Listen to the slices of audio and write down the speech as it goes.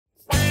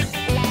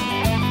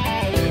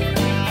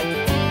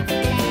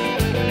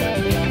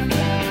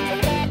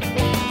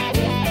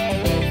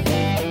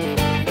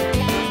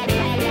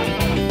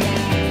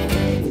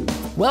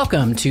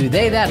Welcome to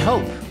They That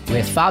Hope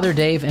with Father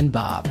Dave and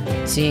Bob,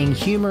 seeing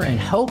humor and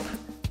hope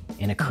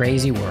in a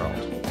crazy world.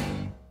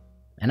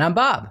 And I'm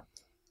Bob.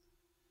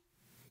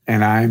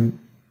 And I'm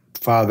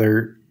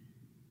Father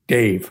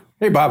Dave.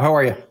 Hey, Bob, how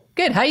are you?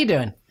 Good. How you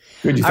doing?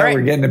 Good. You thought we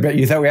were getting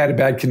you thought we had a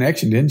bad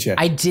connection, didn't you?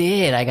 I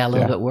did. I got a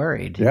little bit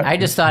worried. Yeah. I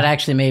just thought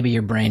actually maybe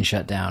your brain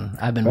shut down.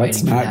 I've been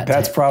waiting for that.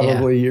 That's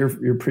probably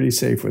you're pretty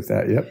safe with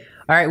that. Yep.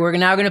 All right, we're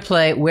now going to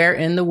play Where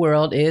in the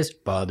World is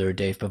Father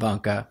Dave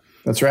Pivonka?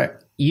 That's right.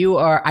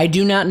 I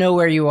do not know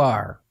where you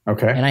are.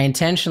 Okay. And I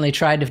intentionally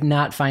tried to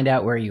not find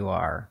out where you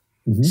are.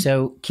 Mm-hmm.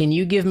 So can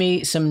you give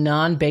me some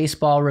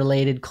non-baseball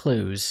related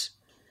clues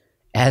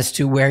as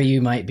to where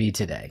you might be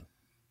today?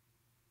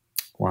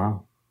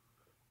 Wow.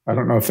 I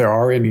don't know if there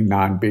are any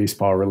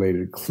non-baseball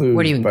related clues.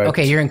 What do you?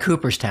 Okay, you're in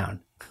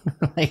Cooperstown.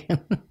 How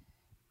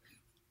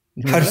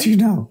did you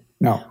know?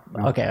 No.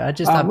 Okay, I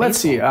just thought. Let's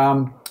see.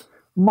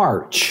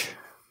 March.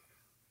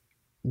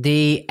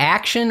 The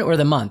action or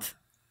the month?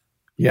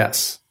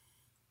 Yes.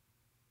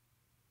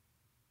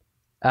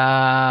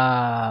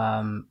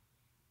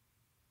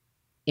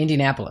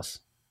 Indianapolis.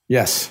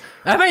 Yes.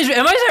 Am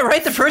I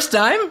right the first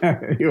time?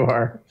 You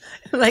are.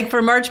 Like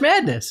for March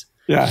Madness.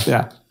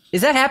 Yeah.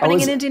 Is that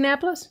happening in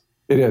Indianapolis?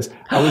 It is.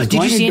 Are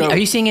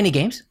you seeing any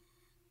games?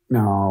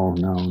 No.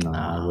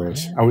 I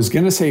wish. I was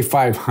going to say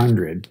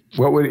 500.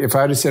 If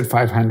I had said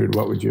 500,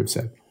 what would you have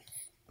said?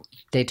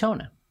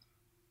 Daytona.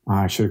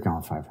 I should have gone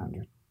with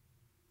 500.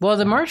 Well,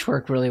 the march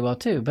worked really well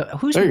too. But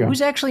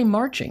who's actually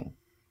marching?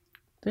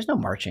 There's no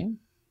marching.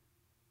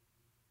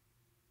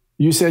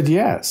 You said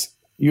yes.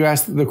 You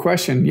asked the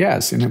question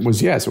yes, and it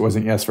was yes. It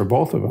wasn't yes for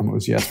both of them. It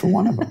was yes for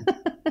one of them.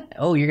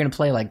 Oh, you're going to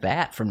play like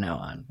that from now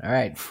on. All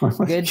right.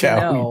 Good to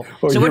know.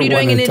 So what are you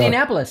doing in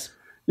Indianapolis?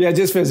 Yeah,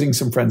 just visiting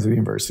some friends at the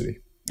university.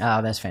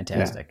 Oh, that's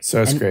fantastic. Yeah,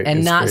 so it's great.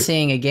 And not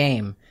seeing a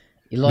game.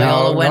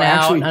 Loyola went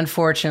out,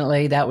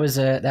 unfortunately. That was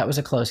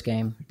a close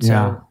game.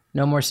 So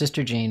no more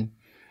Sister Jean.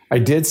 I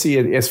did see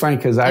it. It's funny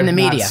because I've in the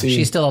media.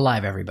 She's still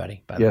alive,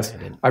 everybody. By the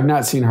way. I've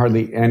not seen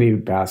hardly any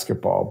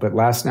basketball, but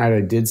last night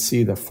I did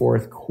see the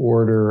fourth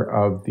quarter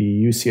of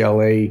the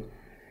UCLA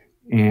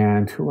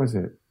and who was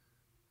it?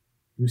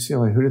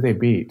 UCLA. Who did they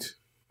beat?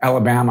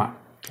 Alabama.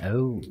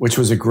 Oh, which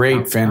was a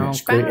great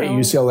finish. Great.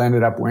 UCLA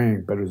ended up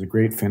winning, but it was a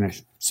great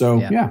finish. So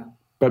yeah.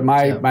 But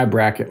my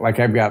bracket, like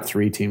I've got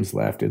 3 teams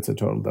left. It's a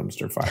total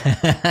dumpster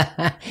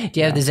fire. Do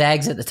you have the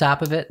Zags at the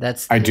top of it?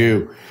 I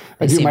do.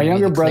 My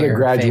younger brother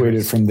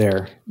graduated from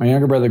there.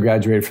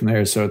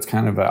 So it's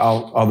kind of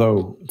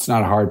although it's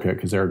not a hard pick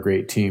because they're a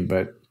great team.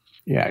 But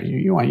yeah,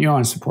 you want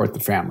to support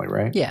the family,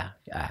 right? Yeah,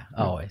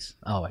 always.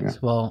 Yeah.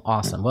 Well,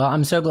 awesome. Yeah. Well,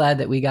 I'm so glad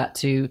that we got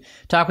to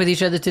talk with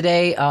each other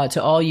today.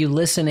 To all you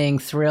listening,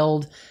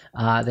 thrilled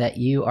that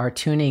you are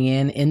tuning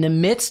in the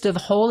midst of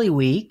Holy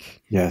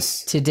Week.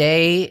 Yes.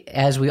 Today,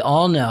 as we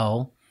all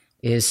know,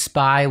 is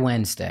Spy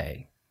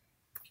Wednesday.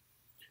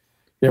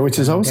 Yeah, which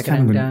is always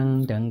kind of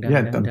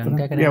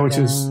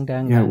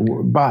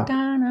but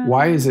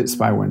why is it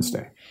Spy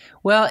Wednesday?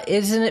 Well,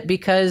 isn't it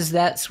because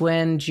that's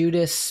when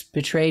Judas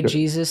betrayed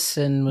Jesus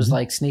and was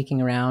like sneaking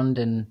around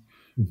and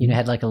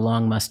had like a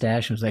long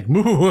mustache and was like,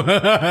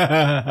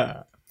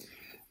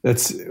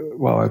 It's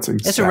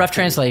a rough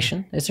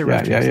translation. It's a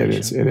rough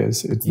translation. It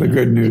is. It's the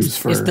good news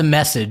for... It's the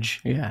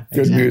message. Yeah.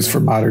 Good news for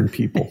modern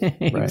people. Right,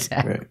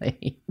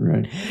 exactly.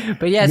 Right.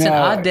 But yeah, it's an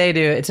odd day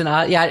is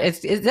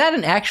that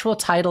an actual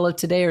title of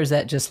today or is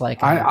that just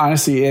like...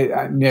 Honestly,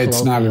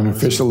 it's not an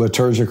official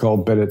liturgical,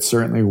 but it's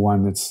certainly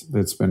one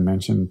that's been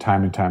mentioned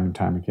time and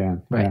time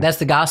again. Right. Yeah. That's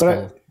the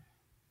gospel.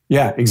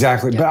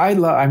 Exactly.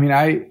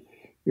 Yeah.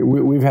 But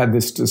we've had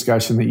this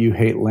discussion that you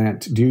hate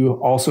Lent. Do you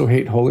also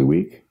hate Holy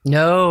Week?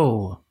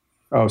 No.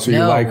 Oh, so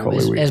you like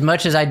Holy Week? As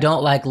much as I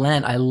don't like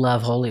Lent, I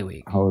love Holy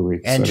Week. Holy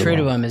Week. And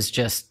Triduum is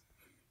just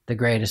the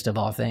greatest of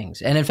all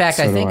things. And in fact,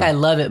 I think I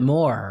love it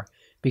more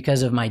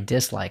because of my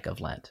dislike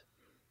of Lent.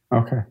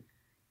 Okay.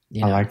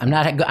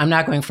 I'm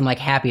not going from like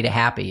happy to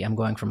happy. I'm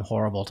going from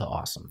horrible to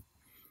awesome.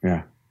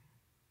 Yeah.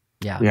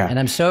 Yeah. And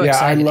I'm so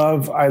excited.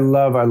 I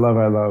love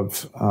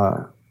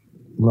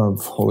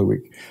Holy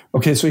Week.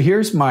 Okay, so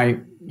here's my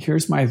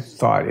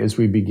thought as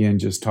we begin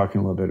just talking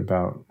a little bit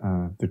about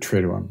the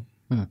Triduum.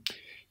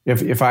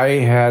 If I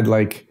had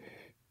like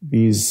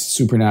these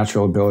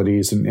supernatural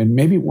abilities, and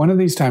maybe one of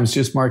these times,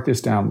 just mark this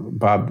down,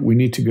 Bob, we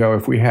need to go,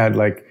 if we had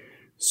like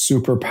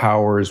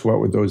superpowers, what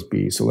would those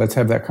be? So let's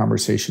have that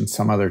conversation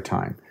some other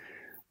time.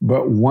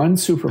 But one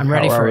superpower I'm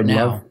ready for it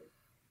now.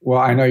 Well,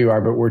 I know you are,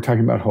 but we're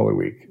talking about Holy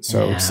Week.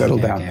 So settle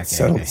down.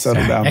 Settle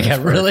down. I got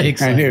really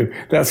excited. I knew.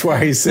 That's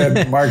why he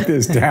said, mark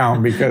this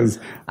down, because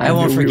I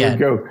won't forget.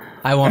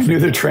 I knew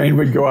the train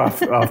would go off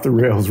the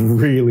rails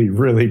really,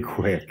 really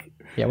quick.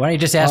 Yeah, why don't you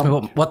just ask me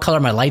what color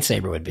my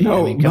lightsaber would be?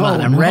 Come on,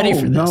 I'm ready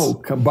for this. No,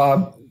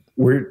 Bob,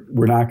 we're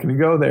not going to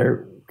go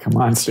there. Come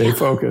on, stay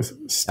focused.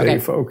 Stay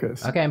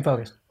focused. Okay, I'm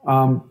focused.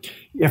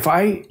 If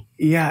I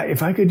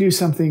could do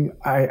something,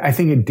 I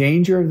think a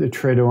danger of the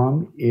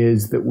Triduum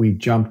is that we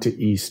jump to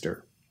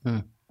Easter.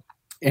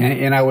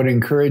 And I would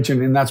encourage,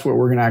 and that's what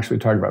we're going to actually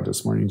talk about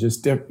this morning,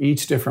 just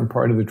each different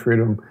part of the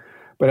Triduum.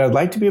 but I'd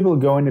like to be able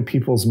to go into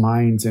people's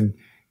minds and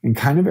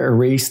kind of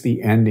erase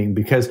the ending,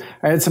 because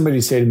I had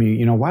somebody say to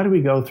me, why do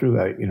we go through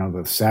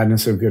the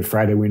sadness of Good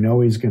Friday? We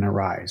know he's going to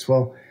rise.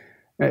 Well,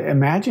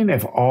 imagine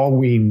if all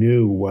we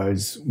knew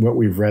was what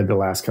we've read the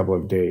last couple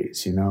of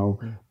days,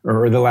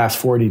 or the last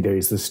 40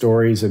 days, the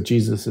stories of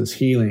Jesus's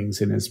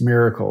healings and his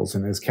miracles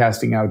and his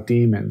casting out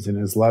demons and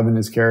his love and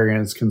his care and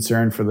his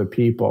concern for the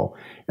people.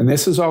 And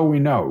this is all we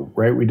know,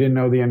 right? We didn't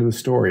know the end of the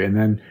story. And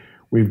then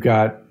we've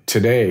got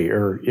today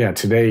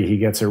he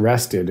gets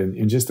arrested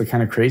and just the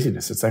kind of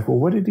craziness. It's like, well,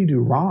 what did he do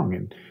wrong?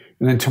 And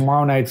then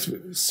tomorrow night's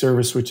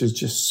service, which is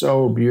just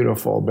so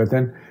beautiful. But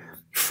then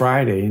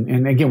Friday,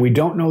 and again, we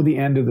don't know the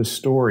end of the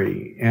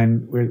story,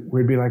 and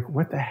we'd be like,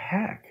 what the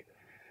heck?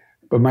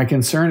 But my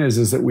concern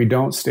is that we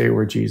don't stay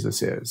where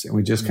Jesus is, and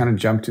we just kind of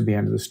jump to the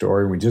end of the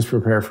story, and we just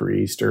prepare for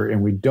Easter,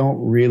 and we don't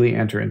really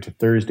enter into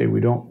Thursday.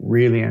 We don't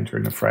really enter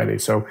into Friday.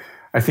 So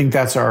I think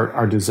that's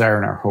our desire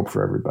and our hope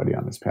for everybody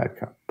on this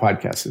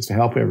podcast, is to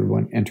help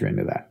everyone enter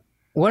into that.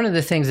 One of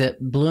the things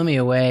that blew me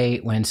away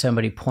when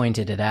somebody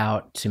pointed it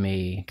out to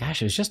me,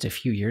 gosh, it was just a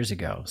few years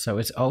ago. So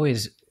it's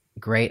always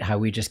great how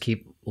we just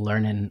keep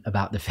learning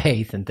about the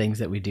faith and things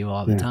that we do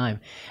all the time.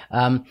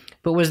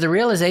 But was the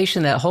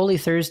realization that Holy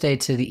Thursday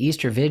to the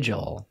Easter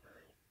Vigil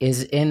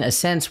is, in a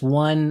sense,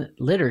 one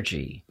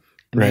liturgy.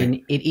 I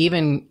mean, it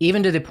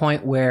even to the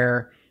point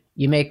where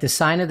you make the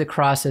sign of the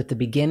cross at the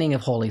beginning of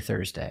Holy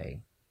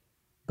Thursday,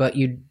 but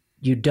you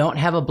don't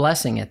have a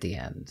blessing at the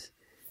end.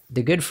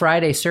 The Good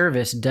Friday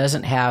service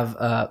doesn't have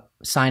a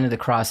sign of the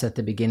cross at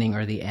the beginning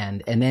or the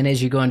end. And then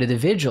as you go into the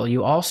vigil,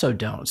 you also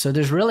don't. So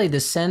there's really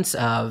this sense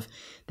of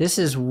this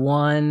is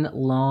one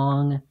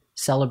long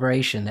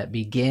celebration that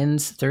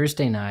begins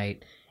Thursday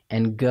night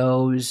and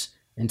goes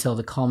until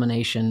the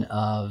culmination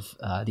of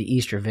the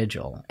Easter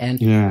Vigil.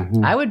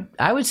 And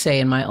I would say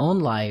in my own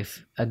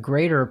life, a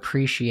greater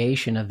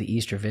appreciation of the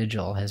Easter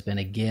Vigil has been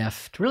a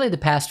gift, really the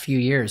past few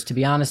years. To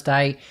be honest,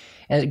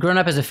 growing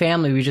up as a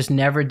family, we just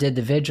never did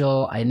the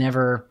Vigil. I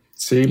never,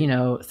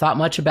 thought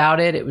much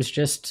about it. It was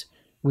just,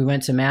 we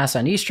went to Mass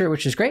on Easter,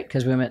 which is great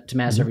because we went to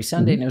Mass every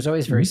Sunday, and it was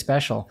always very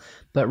special.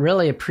 But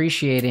really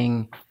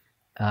appreciating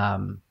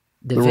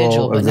the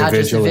vigil, but not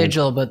just the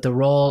vigil, but the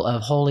role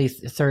of Holy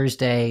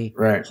Thursday,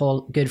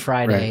 Good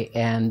Friday,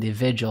 and the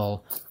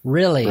vigil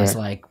really is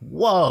like,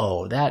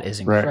 whoa, that is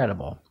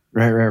incredible.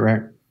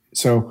 Right.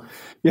 So,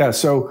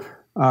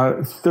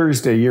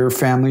 Thursday, your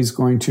family's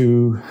you're going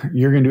to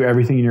do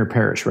everything in your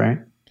parish, right?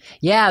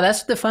 Yeah,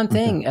 that's the fun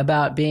thing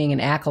about being an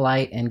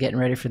acolyte and getting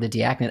ready for the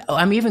diaconate. Oh,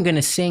 I'm even going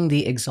to sing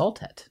the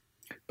Exultet.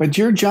 But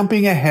you're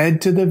jumping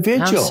ahead to the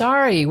vigil. I'm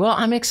sorry. Well,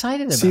 I'm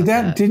excited about that. See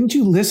that? Didn't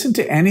you listen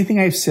to anything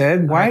I've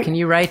said? Why? Can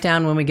you write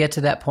down when we get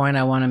to that point?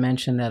 I want to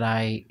mention that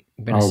I'm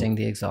going to sing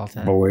the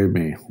Exultet. Believe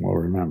me, we'll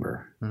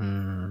remember.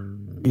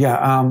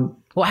 Yeah.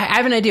 Well, I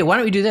have an idea. Why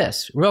don't we do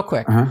this real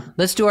quick?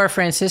 Let's do our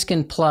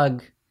Franciscan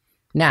plug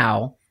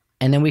now,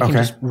 and then we can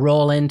just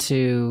roll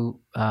into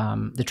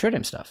the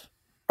Triduum stuff.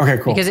 Okay,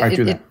 cool. Because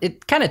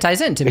it kind of ties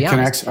in, to be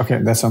honest. It connects?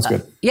 Okay, that sounds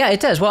good. Yeah, it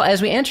does. Well, as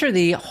we enter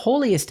the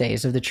holiest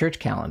days of the church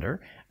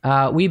calendar,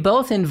 we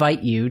both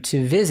invite you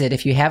to visit,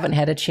 if you haven't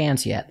had a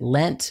chance yet,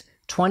 Lent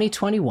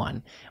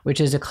 2021,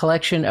 which is a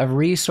collection of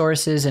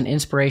resources and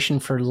inspiration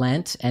for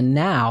Lent and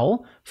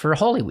now for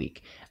Holy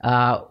Week.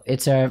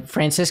 It's a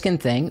Franciscan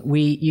thing.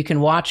 You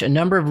can watch a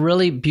number of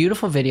really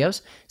beautiful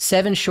videos,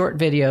 7 short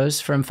videos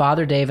from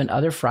Father Dave and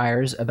other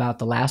friars about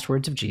the last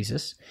words of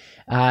Jesus.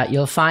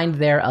 You'll find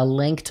there a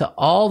link to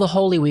all the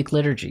Holy Week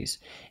liturgies.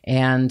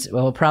 And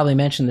we'll probably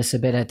mention this a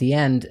bit at the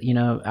end.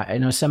 I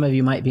know some of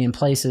you might be in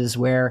places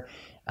where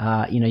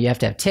you have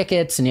to have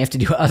tickets and you have to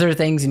do other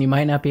things, and you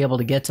might not be able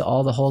to get to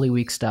all the Holy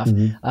Week stuff.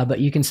 But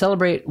you can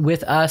celebrate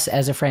with us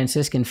as a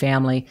Franciscan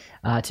family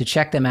to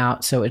check them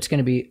out. So it's going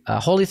to be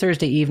Holy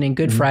Thursday evening,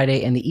 Good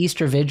Friday, and the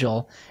Easter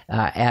Vigil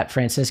at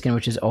Franciscan,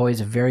 which is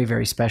always a very,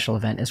 very special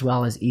event, as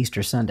well as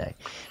Easter Sunday.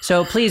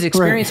 So please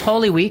experience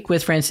Holy Week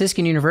with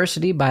Franciscan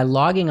University by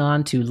logging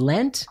on to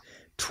Lent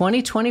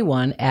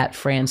 2021 at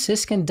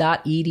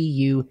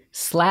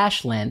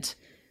franciscan.edu/Lent.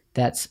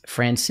 That's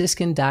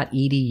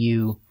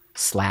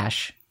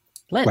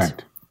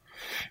franciscan.edu/Lent.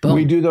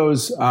 We do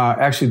those,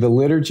 actually the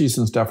liturgies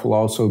and stuff will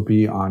also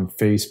be on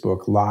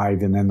Facebook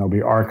Live, and then they'll be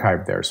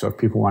archived there. So if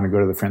people want to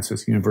go to the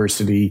Franciscan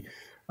University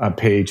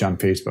page on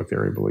Facebook,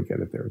 they're able to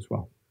get it there as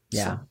well.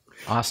 Yeah,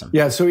 awesome.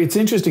 Yeah, so it's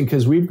interesting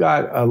because we've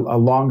got a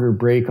longer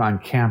break on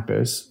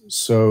campus.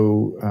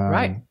 So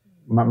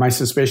my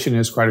suspicion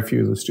is quite a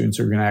few of the students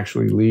are going to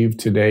actually leave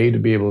today to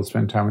be able to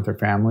spend time with their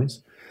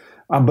families.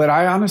 But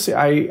I honestly,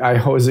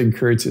 I always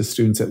encourage the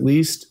students, at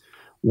least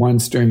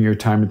once during your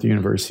time at the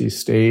university,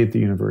 stay at the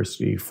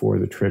university for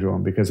the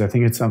Triduum, because I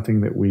think it's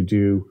something that we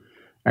do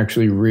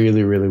actually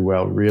really, really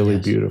well, really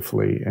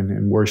beautifully,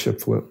 and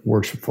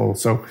worshipful.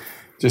 So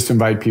just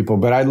invite people.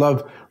 But I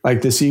love,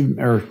 like this evening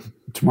or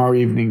tomorrow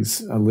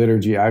evening's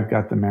liturgy, I've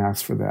got the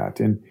Mass for that.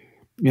 And,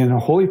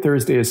 Holy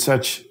Thursday is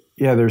such,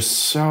 there's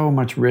so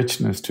much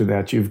richness to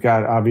that. You've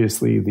got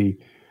obviously the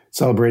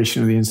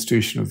celebration of the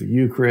institution of the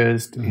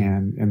Eucharist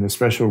and the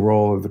special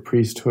role of the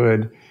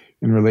priesthood.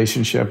 in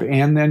relationship.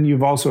 And then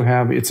you've also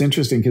have, it's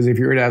interesting because if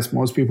you were to ask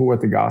most people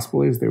what the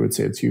gospel is, they would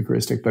say it's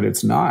Eucharistic, but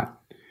it's not.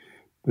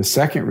 The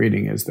second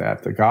reading is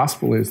that the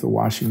gospel is the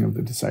washing of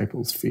the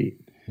disciples' feet.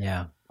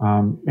 Yeah.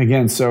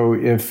 Again, so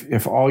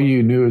if all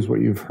you knew is what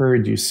you've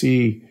heard, you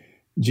see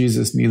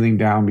Jesus kneeling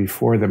down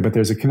before them, but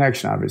there's a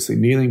connection, obviously,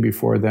 kneeling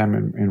before them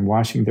and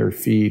washing their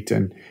feet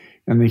and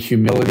the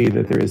humility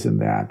that there is in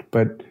that.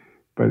 But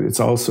it's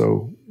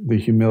also the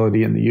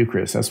humility in the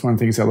Eucharist. That's one of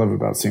the things I love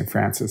about St.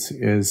 Francis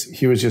is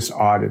he was just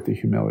awed at the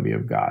humility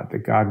of God, that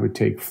God would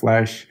take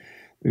flesh,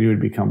 that he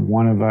would become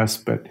one of us,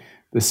 but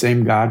the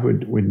same God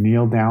would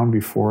kneel down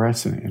before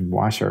us and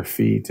wash our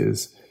feet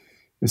is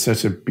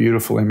such a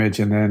beautiful image.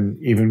 And then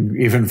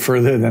even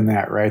further than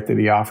that, right, that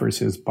he offers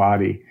his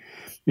body.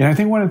 And I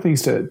think one of the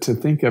things to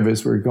think of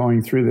as we're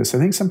going through this, I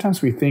think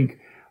sometimes we think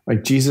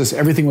like Jesus,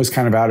 everything was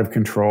kind of out of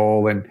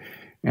control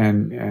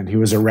and he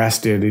was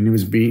arrested and he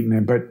was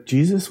beaten. But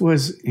Jesus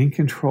was in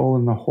control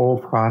in the whole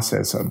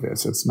process of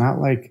this. It's not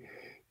like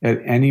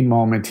at any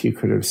moment he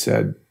could have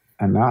said,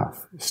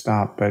 enough,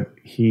 stop. But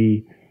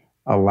he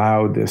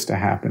allowed this to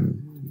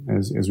happen,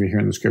 as we hear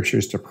in the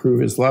scriptures, to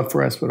prove his love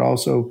for us, but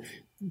also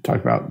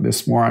talk about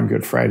this more on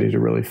Good Friday to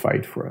really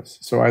fight for us.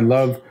 So I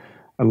love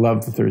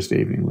the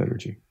Thursday evening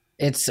liturgy.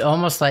 It's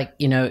almost like,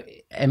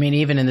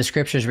 even in the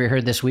scriptures we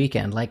heard this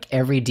weekend, like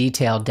every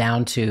detail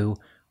down to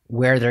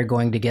where they're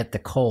going to get the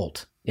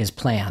colt is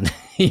planned.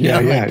 Go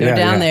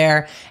down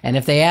there, and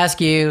if they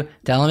ask you,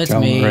 tell them it's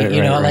me.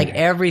 Right.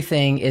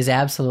 Everything is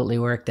absolutely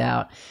worked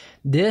out.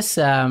 This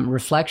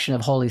reflection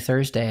of Holy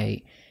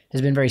Thursday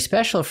has been very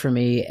special for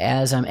me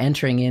as I'm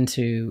entering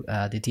into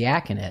the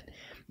diaconate.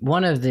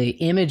 One of the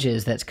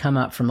images that's come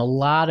up from a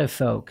lot of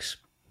folks,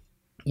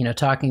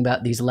 talking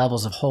about these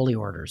levels of holy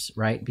orders,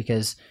 right?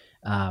 Because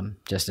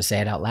just to say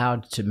it out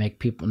loud to make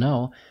people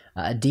know,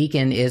 a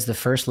deacon is the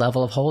first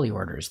level of holy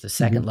orders. The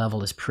second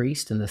level is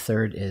priest, and the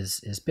third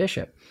is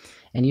bishop.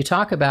 And you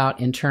talk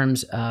about, in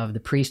terms of the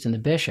priest and the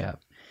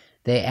bishop,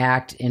 they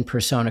act in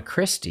persona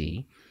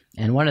Christi.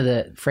 And one of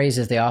the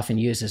phrases they often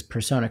use is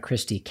persona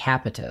Christi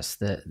capitis,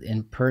 the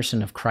in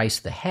person of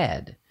Christ the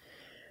head.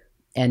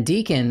 And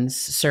deacons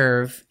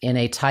serve in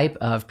a type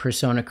of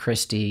persona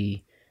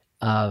Christi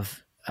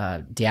of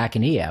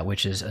diaconia,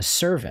 which is a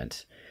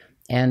servant.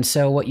 And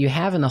so what you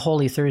have in the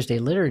Holy Thursday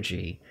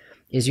liturgy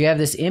is you have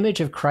this image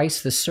of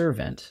Christ the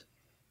servant,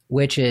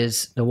 which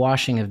is the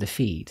washing of the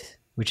feet,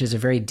 which is a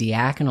very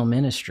diaconal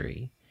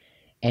ministry.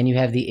 And you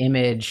have the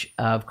image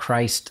of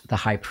Christ the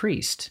high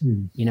priest,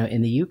 in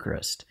the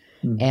Eucharist.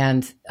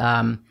 And,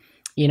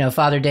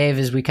 Father Dave,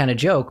 as we kind of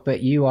joke,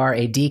 but you are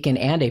a deacon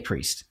and a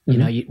priest.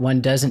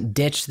 One doesn't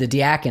ditch the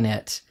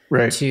diaconate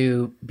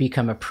to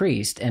become a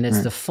priest. And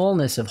it's the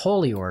fullness of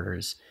holy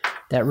orders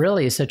that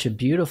really is such a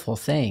beautiful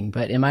thing.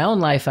 But in my own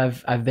life,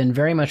 I've been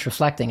very much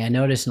reflecting. I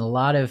notice in a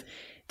lot of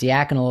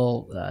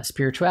diaconal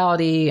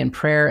spirituality and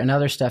prayer and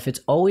other stuff, it's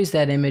always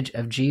that image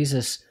of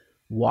Jesus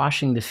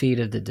washing the feet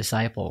of the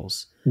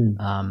disciples,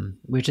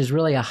 which is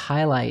really a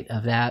highlight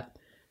of that.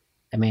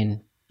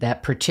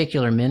 That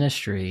particular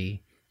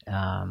ministry,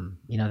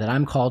 that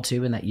I'm called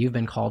to, and that you've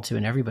been called to,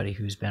 and everybody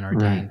who's been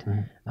ordained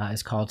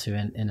is called to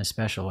in a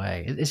special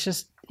way. It's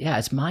just,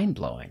 it's mind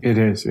blowing. It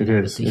is.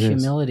 The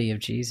humility of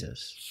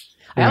Jesus.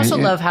 I also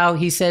love how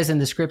he says in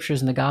the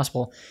scriptures and the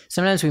gospel,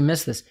 sometimes we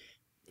miss this.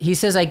 He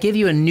says, I give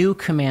you a new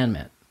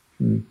commandment,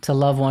 to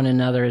love one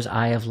another as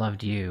I have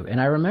loved you. And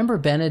I remember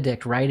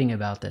Benedict writing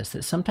about this,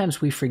 that sometimes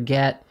we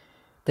forget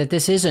that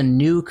this is a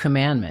new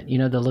commandment.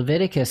 The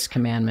Leviticus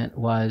commandment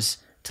was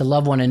to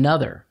love one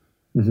another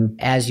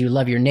as you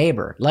love your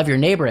neighbor. Love your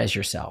neighbor as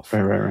yourself.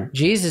 Right.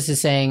 Jesus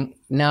is saying,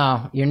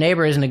 no, your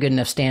neighbor isn't a good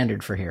enough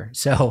standard for here.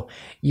 So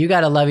you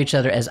got to love each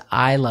other as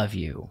I love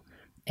you.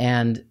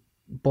 And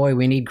boy,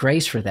 we need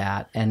grace for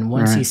that. And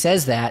once he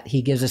says that,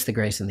 he gives us the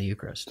grace in the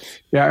Eucharist.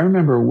 Yeah, I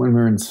remember when we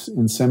were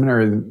in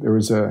seminary, there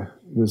was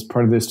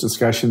part of this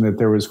discussion that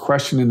there was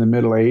question in the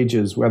Middle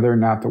Ages whether or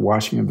not the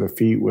washing of the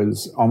feet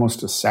was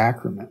almost a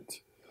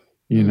sacrament.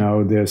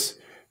 This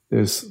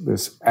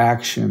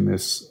action,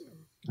 this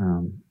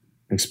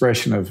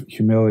expression of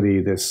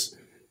humility, this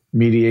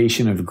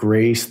mediation of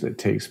grace that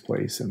takes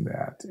place in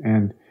that.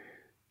 And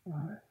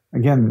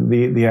again,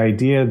 the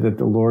idea that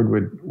the Lord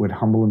would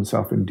humble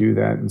himself and do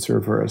that and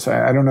serve for us.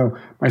 I don't know.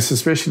 My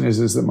suspicion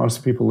is that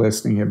most people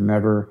listening have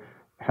never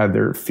had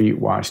their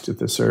feet washed at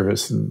the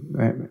service.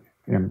 And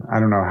I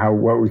don't know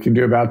what we can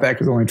do about that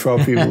because only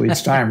 12 people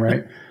each time,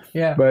 right?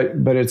 Yeah.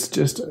 But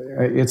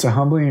it's a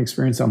humbling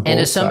experience on both sides.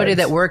 And as somebody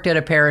that worked at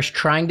a parish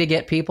trying to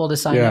get people to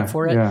sign up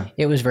for it,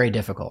 it was very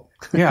difficult.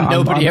 Yeah.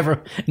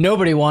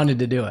 Nobody wanted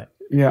to do it.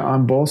 Yeah,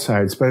 on both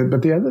sides.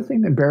 But the other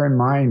thing to bear in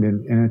mind,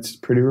 and it's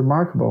pretty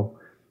remarkable,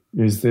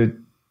 is that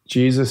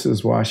Jesus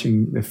is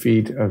washing the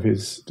feet of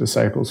his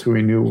disciples who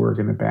he knew were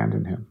going to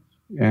abandon him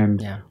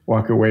and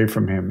walk away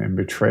from him and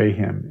betray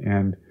him.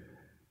 And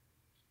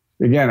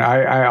again,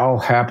 I'll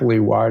happily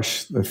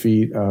wash the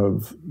feet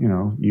of,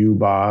 you,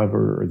 Bob,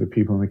 or the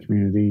people in the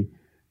community,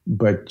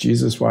 but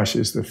Jesus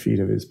washes the feet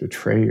of his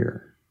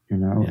betrayer,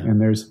 and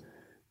there's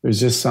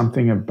just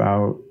something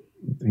about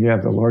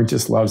the Lord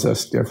just loves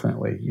us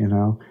differently,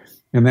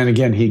 And then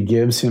again, he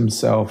gives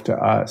himself to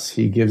us.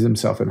 He gives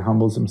himself and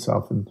humbles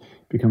himself and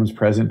becomes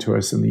present to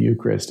us in the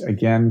Eucharist.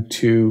 Again,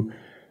 the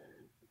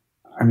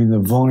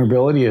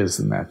vulnerability is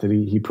in that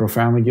he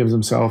profoundly gives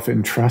himself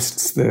and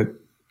trusts that,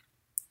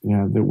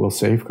 that we'll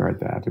safeguard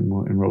that and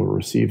we'll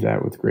receive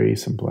that with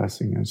grace and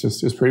blessing. And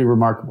it's pretty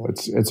remarkable.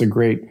 It's a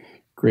great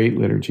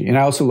liturgy. And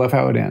I also love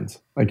how it ends.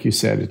 Like you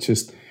said, it's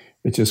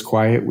just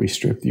quiet. We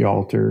strip the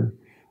altar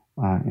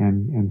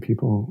and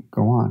people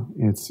go on.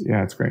 It's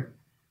great.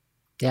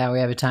 Yeah, we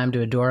have a time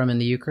to adore him in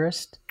the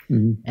Eucharist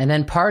Mm-hmm. and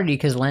then party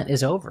because Lent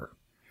is over.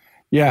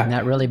 Yeah. And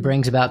that really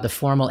brings about the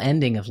formal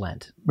ending of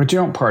Lent. But you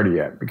don't party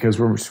yet because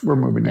we're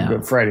moving to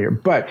Good Friday.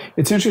 But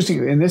it's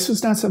interesting, and this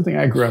is not something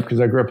I grew up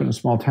because I grew up in a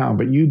small town,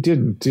 but you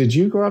didn't. Did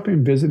you grow up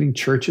in visiting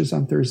churches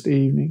on Thursday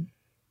evening?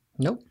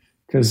 Nope.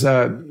 Because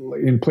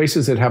in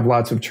places that have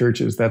lots of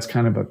churches, that's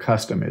kind of a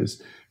custom is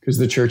because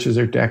the churches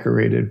are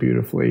decorated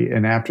beautifully.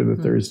 And after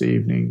the Thursday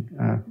evening,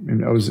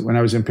 when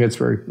I was in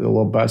Pittsburgh, the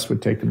little bus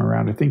would take them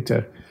around, I think,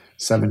 to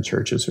 7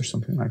 churches or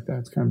something like that.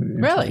 It's kind of an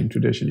interesting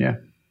tradition, yeah.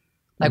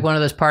 Like one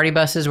of those party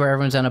buses where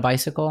everyone's on a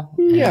bicycle?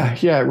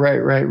 Yeah,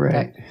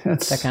 right.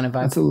 That's that kind of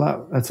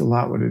vibe? That's a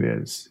lot what it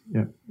is.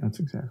 Yeah, that's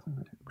exactly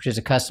right. Which is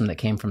a custom that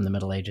came from the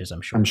Middle Ages,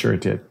 I'm sure. I'm sure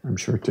it did.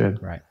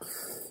 Right.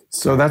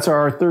 So that's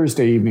our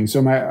Thursday evening.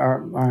 So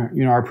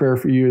our prayer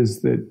for you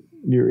is that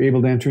you're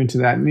able to enter into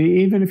that. And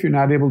even if you're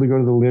not able to go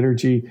to the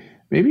liturgy,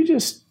 maybe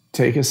just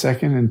take a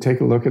second and take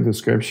a look at the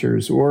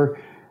scriptures, or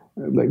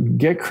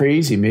get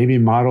crazy. Maybe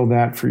model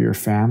that for your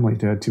family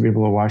to be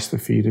able to wash the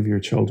feet of your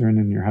children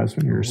and your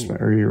husband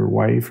or your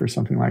wife or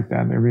something like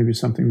that. There may be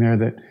something there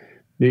that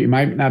you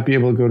might not be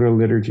able to go to a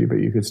liturgy, but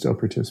you could still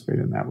participate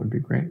in. That would be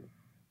great.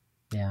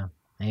 Yeah.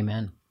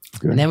 Amen.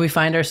 Good. And then we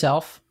find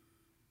ourselves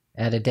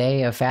at a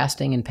day of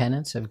fasting and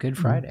penance of Good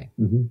Friday.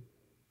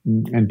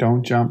 Mm-hmm. And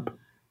don't jump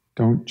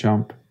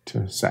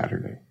to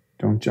Saturday.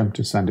 Don't jump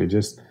to Sunday.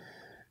 Just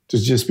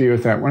be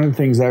with that. One of the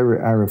things I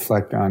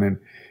reflect on, and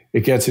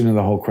it gets into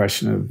the whole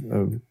question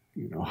of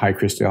high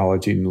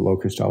Christology and low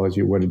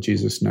Christology. What did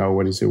Jesus know?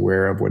 What is he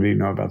aware of? What did he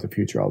know about the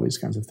future? All these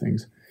kinds of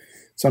things.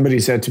 Somebody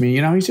said to me,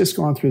 he's just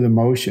going through the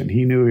motion.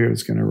 He knew he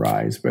was going to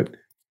rise, but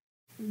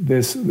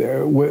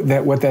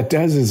what that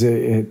does is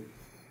it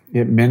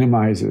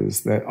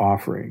minimizes that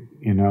offering.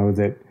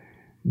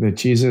 That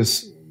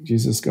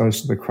Jesus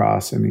goes to the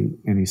cross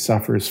and he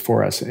suffers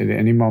for us. At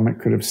any moment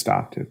could have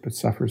stopped it, but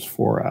suffers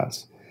for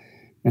us,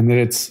 and that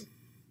it's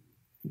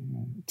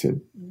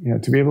to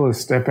be able to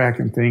step back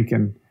and think,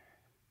 and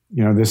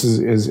this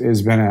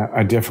has been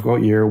a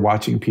difficult year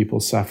watching people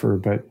suffer,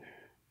 but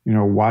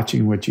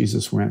watching what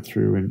Jesus went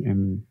through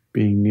and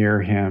being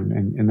near him,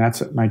 and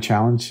that's my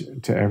challenge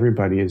to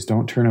everybody is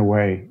don't turn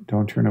away.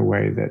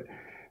 That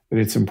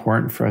it's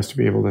important for us to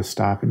be able to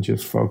stop and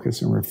just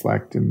focus and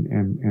reflect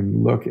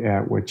and look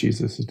at what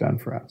Jesus has done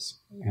for us.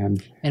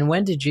 And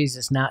when did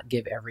Jesus not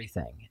give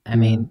everything? I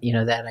mean,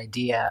 that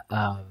idea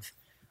of,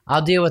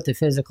 I'll deal with the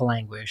physical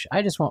anguish.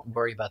 I just won't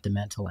worry about the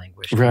mental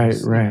anguish. Right.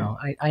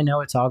 I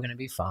know it's all going to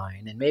be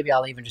fine. And maybe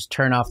I'll even just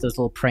turn off those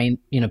little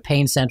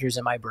pain centers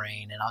in my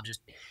brain.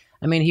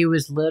 And he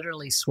was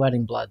literally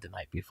sweating blood the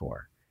night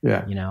before.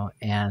 Yeah.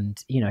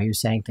 And he was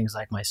saying things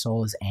like, my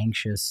soul is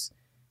anxious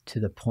to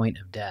the point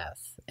of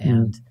death.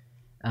 And,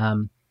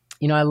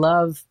 I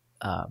love,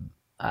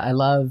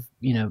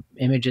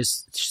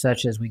 images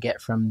such as we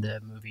get from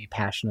the movie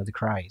Passion of the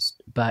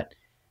Christ, but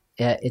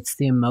it's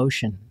the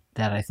emotion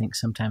that I think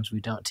sometimes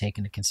we don't take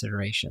into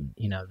consideration.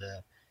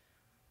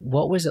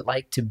 What was it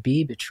like to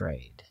be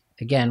betrayed?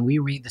 Again, we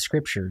read the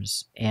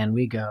scriptures and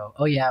we go,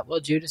 oh yeah,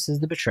 well, Judas is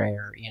the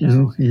betrayer,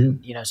 Mm-hmm.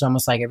 and, it's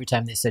almost like every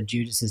time they said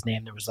Judas's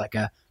name, there was like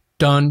a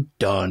dun,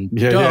 dun,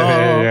 yeah,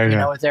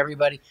 dun, with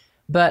everybody.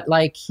 But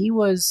he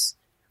was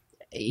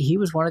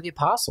one of the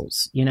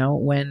apostles,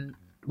 when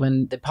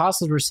the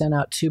apostles were sent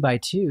out 2 by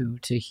 2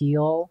 to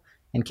heal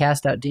and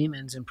cast out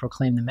demons and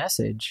proclaim the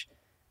message,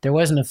 there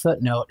wasn't a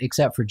footnote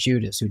except for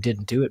Judas, who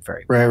didn't do it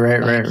very well.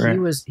 Right.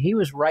 He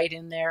was right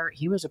in there.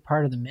 He was a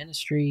part of the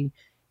ministry.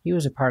 He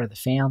was a part of the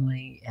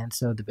family. And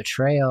so the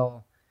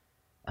betrayal,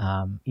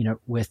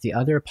 with the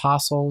other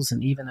apostles,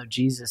 and even though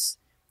Jesus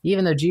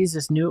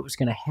knew it was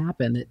going to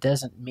happen, it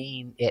doesn't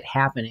mean it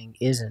happening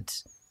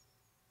isn't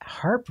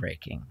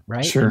heartbreaking,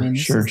 right? Sure,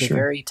 this is the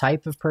very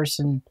type of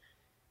person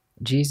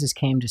Jesus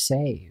came to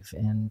save,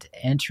 and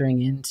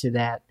entering into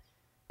that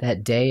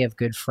day of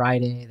Good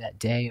Friday, that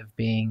day of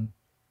being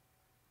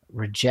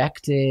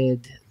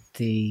rejected,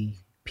 the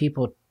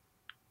people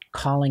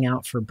calling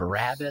out for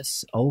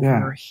Barabbas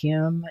over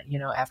him,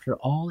 after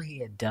all he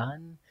had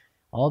done,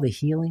 all the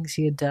healings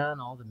he had done,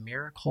 all the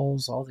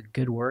miracles, all the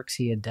good works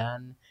he had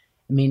done.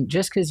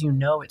 Just because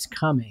it's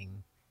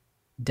coming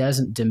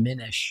doesn't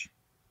diminish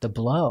the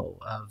blow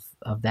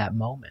of that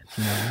moment,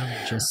 really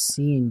just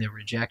seeing the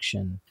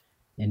rejection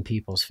in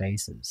people's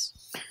faces.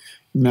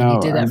 No,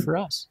 and he did that for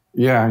us.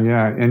 Yeah.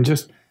 And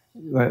just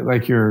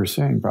like you're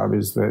saying, Bob,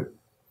 is that,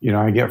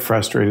 I get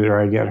frustrated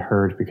or I get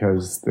hurt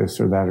because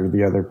this or that or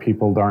the other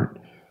people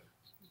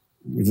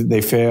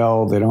they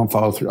fail, they don't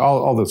follow through,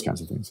 all those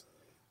kinds of things.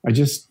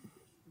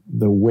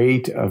 The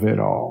weight of it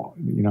all,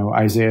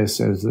 Isaiah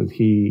says that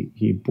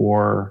he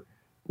bore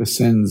the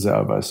sins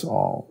of us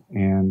all.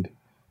 And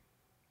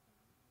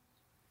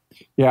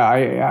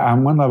yeah,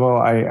 on one level,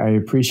 I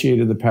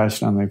appreciated the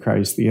Passion on the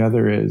Christ. The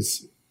other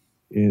is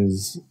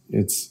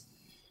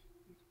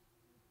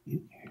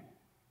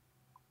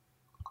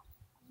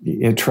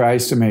it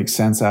tries to make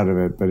sense out of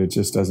it, but it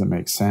just doesn't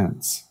make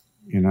sense,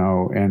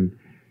 and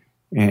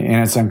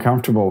it's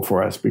uncomfortable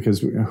for us because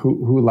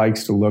who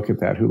likes to look at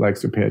that? Who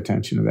likes to pay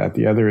attention to that?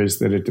 The other is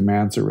that it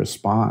demands a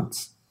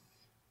response.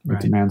 It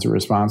demands a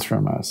response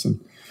from us.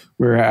 And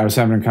I was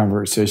having a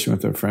conversation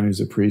with a friend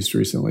who's a priest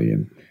recently,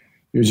 and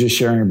he was just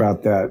sharing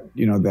about that,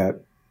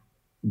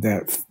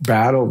 that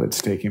battle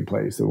that's taking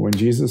place. That when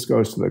Jesus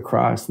goes to the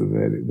cross,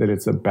 that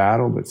it's a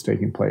battle that's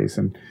taking place,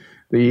 and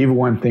the evil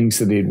one thinks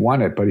that he'd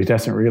won it, but he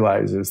doesn't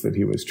realize is that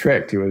he was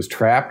tricked. He was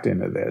trapped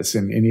into this,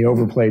 and he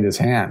overplayed his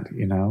hand.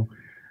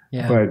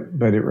 Yeah.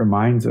 But it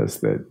reminds us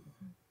that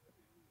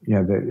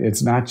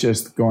it's not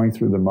just going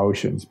through the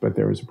motions, but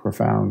there was a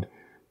profound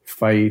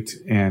fight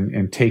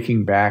and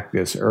taking back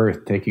this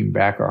earth, taking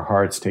back our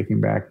hearts,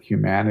 taking back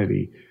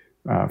humanity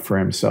for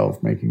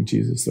himself, making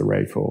Jesus the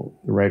rightful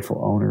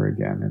owner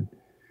again. And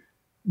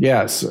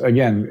yes,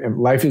 again,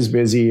 life is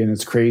busy and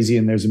it's crazy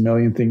and there's a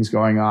million things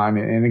going on.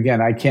 And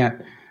again, I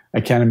can't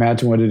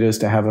imagine what it is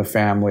to have a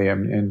family.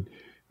 And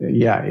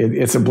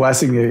it's a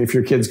blessing if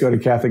your kids go to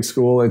Catholic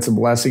school. It's a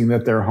blessing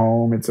that they're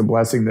home. It's a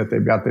blessing that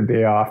they've got the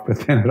day off. But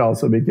then it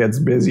also gets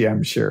busy,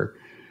 I'm sure.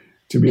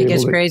 It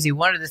gets crazy.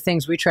 One of the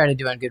things we try to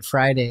do on Good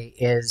Friday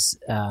is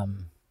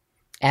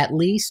at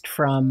least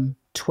from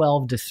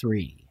 12 to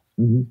 3,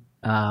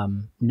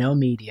 no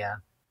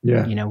media.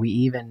 Yeah. We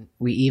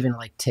even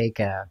like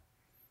take a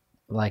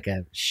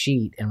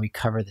sheet and we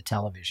cover the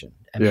television.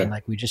 I mean,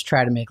 like we just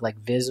try to make like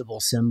visible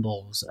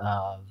symbols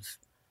of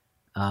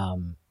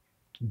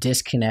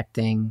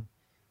disconnecting.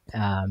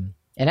 And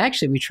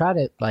actually we try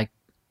to like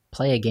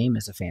play a game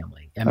as a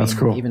family. That's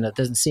cool. Even though it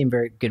doesn't seem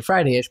very Good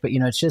Friday-ish, but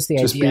it's just the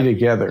idea. Just be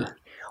together.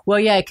 Well,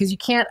 yeah, because you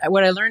can't,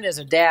 what I learned as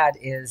a dad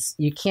is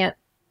you can't,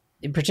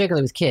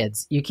 particularly with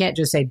kids, you can't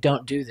just say,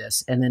 don't do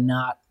this and then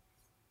not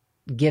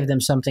give them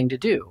something to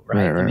do,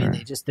 right? I mean,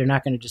 they're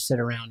not going to just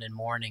sit around in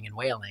mourning and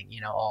wailing,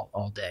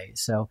 all day.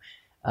 So,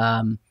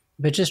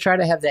 but just try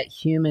to have that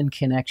human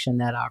connection,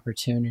 that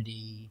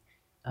opportunity,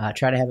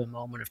 try to have a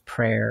moment of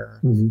prayer,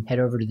 head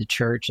over to the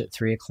church at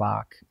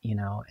 3:00,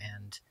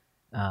 and,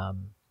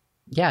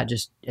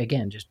 just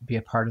be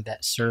a part of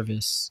that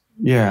service.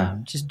 Yeah.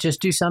 Just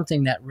do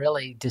something that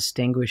really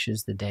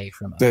distinguishes the day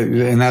from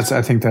others. And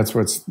I think that's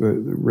what's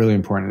really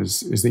important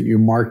is that you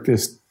mark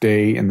this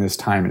day and this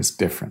time as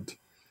different.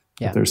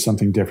 Yeah. There's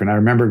something different. I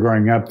remember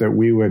growing up that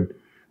we would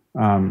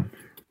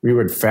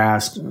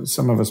fast,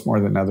 some of us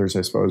more than others,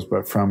 I suppose,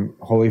 but from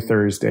Holy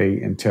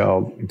Thursday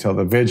until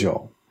the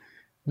vigil.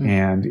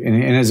 And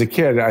as a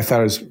kid, I thought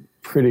it was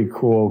pretty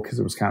cool because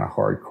it was kind of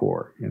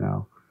hardcore,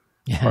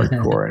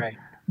 hardcore. Right.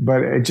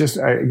 But it just,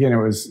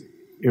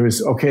 it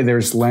was okay.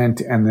 There's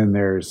Lent, and then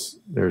there's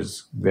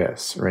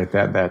this, right?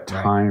 That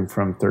time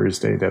from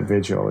Thursday to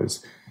vigil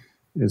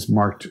is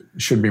marked,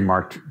 should be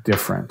marked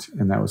different,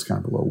 and that was kind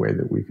of a little way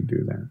that we could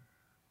do that.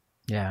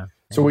 Yeah.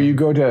 So will you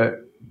go to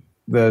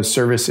the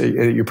service at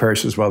your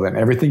parish as well? Then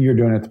everything you're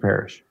doing at the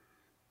parish.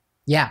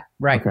 Yeah.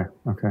 Right.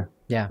 Okay.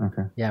 Yeah.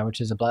 Okay. Yeah,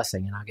 which is a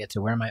blessing, and I'll get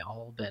to wear my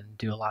alb and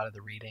do a lot of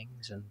the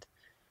readings and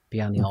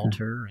be on the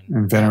altar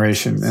and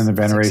veneration and the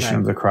veneration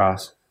of the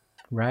cross.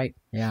 Right.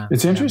 Yeah.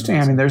 It's interesting.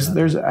 I mean,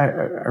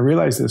 I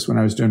realized this when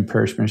I was doing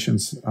parish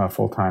missions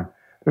full time.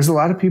 There's a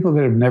lot of people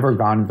that have never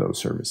gone to those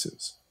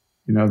services.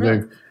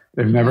 Really?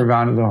 They've never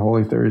gone to the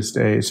Holy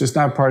Thursday. It's just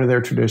not part of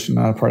their tradition,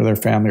 not a part of their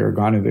family, or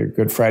gone to the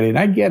Good Friday. And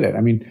I get it.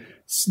 I mean,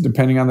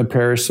 depending on the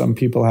parish, some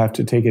people have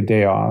to take a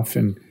day off,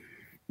 and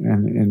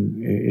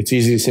it's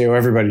easy to say, oh,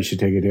 everybody should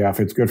take a day off.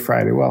 It's Good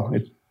Friday. Well,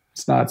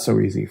 it's not so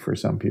easy for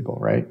some people,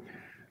 right?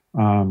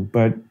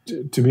 But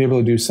to be able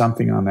to do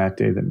something on that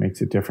day that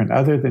makes it different,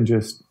 other than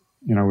just,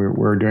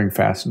 we're doing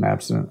fast and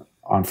abstinent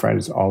on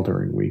Fridays all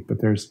during the week,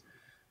 but there's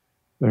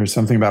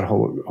something about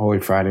Holy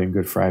Friday and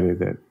Good Friday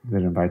that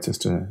invites us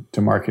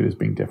to mark it as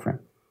being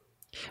different.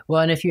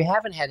 Well, and if you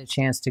haven't had a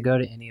chance to go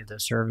to any of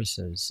those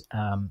services,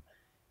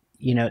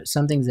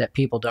 some things that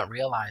people don't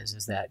realize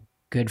is that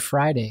Good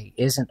Friday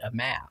isn't a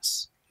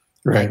mass.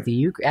 Right.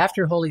 Like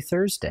after Holy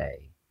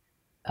Thursday,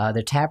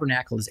 the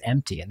tabernacle is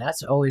empty. And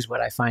that's always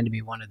what I find to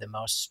be one of the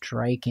most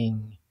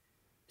striking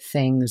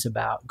things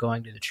about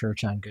going to the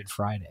church on Good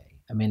Friday.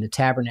 I mean, the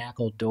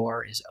tabernacle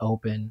door is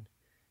open.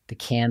 The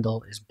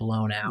candle is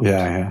blown out.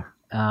 Yeah.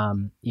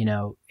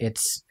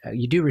 It's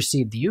you do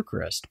receive the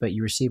Eucharist, but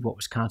you receive what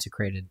was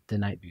consecrated the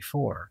night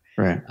before.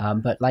 Right.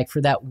 But like for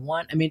that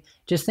one, I mean,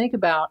 just think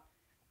about,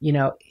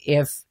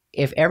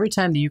 if every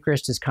time the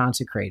Eucharist is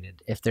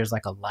consecrated, if there's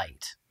like a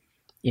light,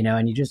 and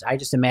I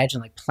just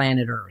imagine like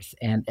planet Earth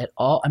and at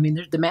all, I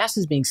mean, the Mass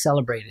is being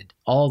celebrated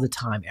all the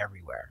time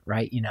everywhere,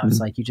 right? It's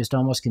like you just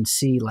almost can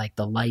see like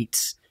the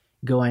lights,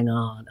 going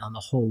on the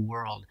whole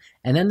world.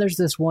 And then there's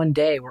this one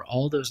day where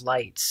all those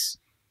lights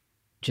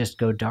just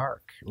go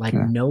dark. Like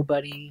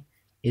nobody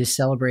is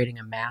celebrating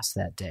a mass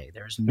that day.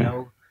 There's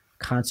no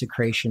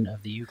consecration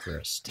of the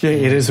Eucharist. Yeah,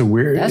 it is a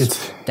weird.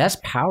 That's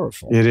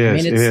powerful. It is. I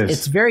mean, it is.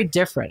 It's very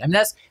different. I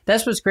mean,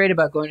 that's what's great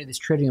about going to these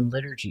Triduum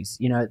liturgies.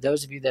 You know,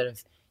 those of you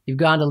that you've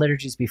gone to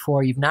liturgies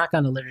before, you've not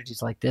gone to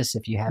liturgies like this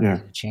if you haven't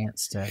had a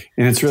chance to.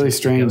 And it's really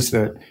strange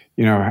that,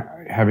 you know,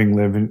 having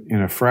lived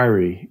in a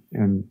friary,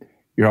 and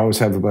you always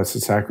have the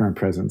Blessed Sacrament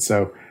present.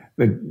 So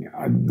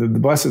the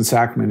Blessed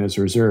Sacrament is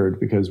reserved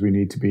because we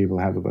need to be able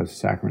to have the Blessed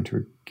Sacrament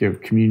to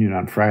give communion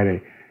on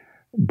Friday.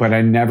 But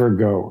I never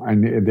go. I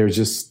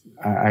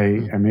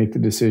make the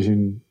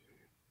decision,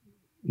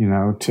 you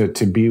know,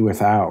 to be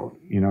without.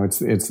 You know, it's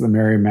the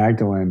Mary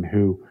Magdalene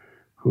who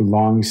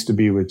longs to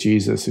be with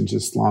Jesus and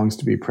just longs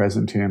to be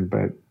present to him,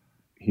 but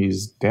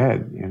he's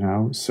dead, you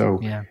know? So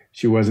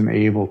she wasn't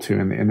able to.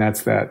 And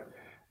that's that,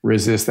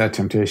 resist that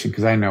temptation,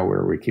 because I know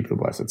where we keep the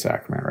Blessed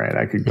Sacrament, right?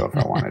 I could go if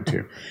I wanted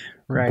to.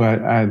 Right.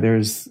 But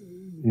there's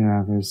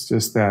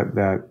just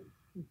that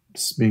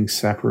being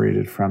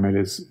separated from it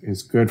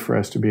is good for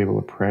us to be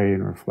able to pray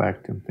and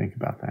reflect and think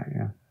about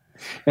that,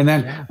 And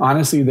then,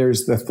 honestly,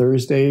 there's the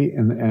Thursday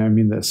and I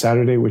mean the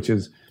Saturday, which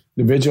is,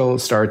 the vigil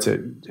starts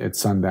at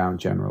sundown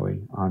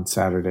generally on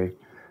Saturday.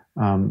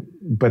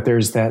 But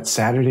there's that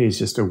Saturday is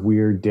just a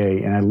weird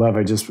day. And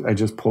I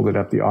just pulled it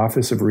up. The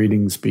Office of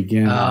Readings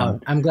begin.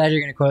 I'm glad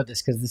you're going to quote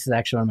this, because this is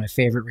actually one of my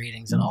favorite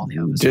readings in all the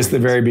Office. Just the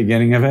very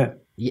beginning of it?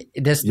 Yeah,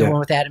 this is the one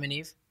with Adam and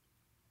Eve?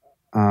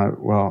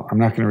 Well, I'm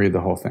not going to read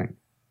the whole thing.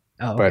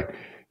 Oh, okay.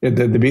 But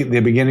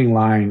the beginning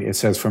line, it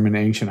says, from an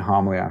ancient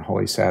homily on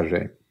Holy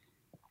Saturday,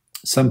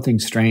 something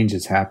strange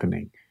is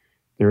happening.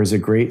 There is a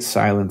great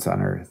silence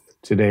on earth.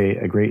 Today,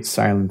 a great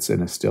silence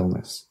and a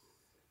stillness.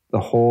 The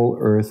whole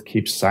earth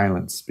keeps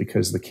silence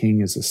because the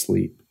King is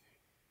asleep.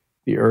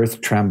 The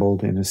earth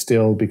trembled and is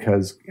still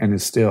because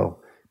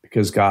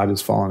God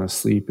has fallen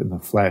asleep in the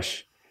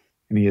flesh,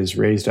 and he has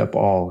raised up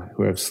all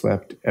who have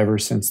slept ever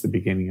since the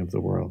beginning of the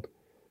world.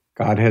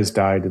 God has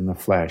died in the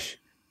flesh,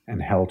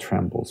 and hell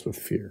trembles with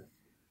fear.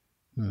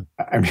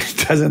 I mean,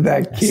 doesn't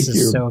that kick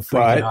you? So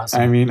but awesome.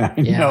 I mean, I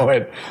know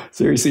it.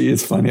 Seriously,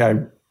 it's funny.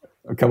 A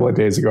couple of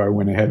days ago, I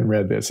went ahead and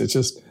read this. It's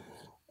just,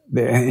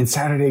 and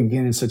Saturday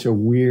again is such a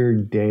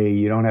weird day.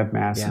 You don't have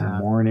Mass in the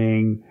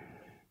morning.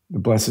 The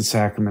Blessed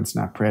Sacrament's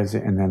not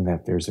present. And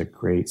then there's a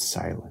great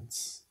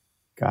silence.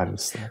 God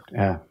has slept.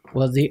 Yeah.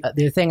 Well,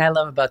 the thing I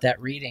love about that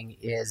reading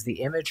is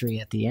the imagery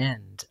at the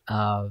end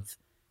of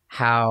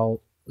how,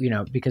 you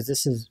know, because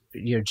this is,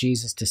 you know,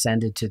 Jesus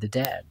descended to the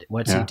dead.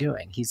 What's he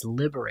doing? He's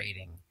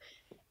liberating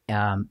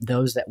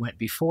those that went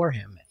before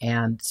him.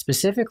 And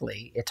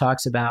specifically, it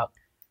talks about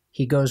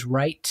he goes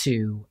right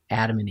to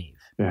Adam and Eve.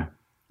 Yeah.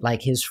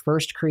 Like his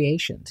first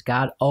creations.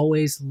 God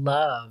always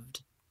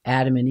loved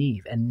Adam and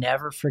Eve and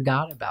never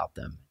forgot about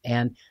them.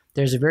 And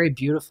there's a very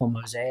beautiful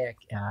mosaic,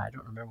 I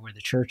don't remember where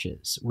the church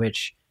is,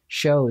 which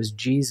shows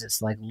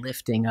Jesus like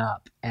lifting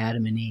up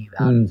Adam and Eve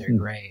out of their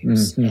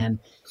graves. And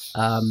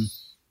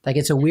like,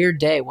 it's a weird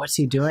day. What's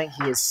he doing?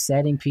 He is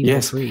setting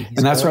people free.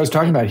 And that's what I was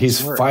talking about.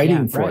 He's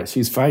fighting for us.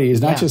 He's fighting.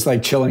 He's not just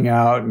like chilling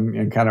out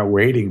and kind of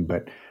waiting,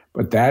 but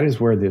that is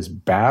where this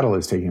battle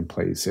is taking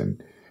place.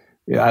 And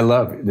I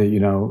love that, you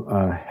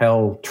know,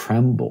 hell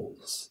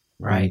trembles.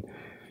 Right.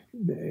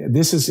 And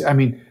this is, I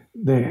mean,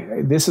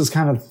 this is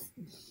kind of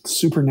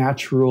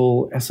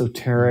supernatural,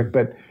 esoteric,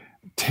 but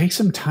take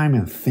some time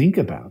and think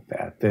about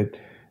that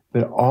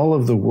all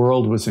of the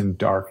world was in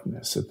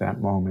darkness at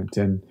that moment.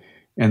 And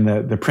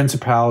the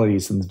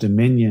principalities and the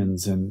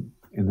dominions and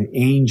the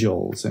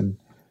angels and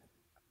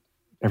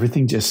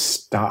everything just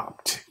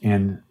stopped.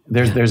 And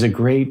there's a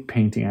great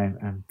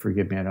painting.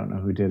 Forgive me, I don't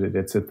know who did it.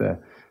 It's at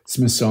the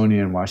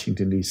Smithsonian in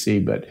Washington, D.C.,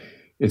 but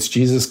it's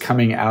Jesus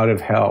coming out of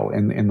hell.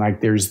 And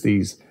like there's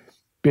these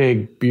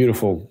big,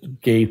 beautiful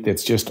gate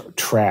that's just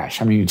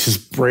trash. I mean, it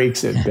just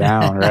breaks it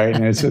down, right?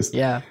 And it's just,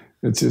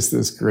 it's just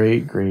this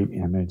great, great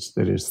image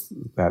that is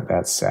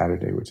that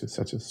Saturday, which is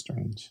such a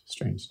strange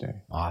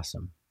day.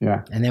 Awesome.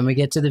 Yeah. And then we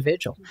get to the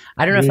vigil.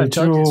 I don't know if I've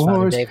told you this,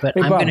 Father Dave, but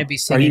I'm going to be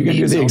singing. Are you going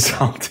to do the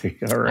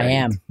Exalte? All right. I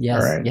am.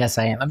 Yes. Right. Yes,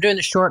 I am. I'm doing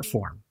the short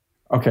form.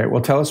 Okay.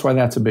 Well, tell us why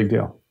that's a big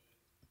deal.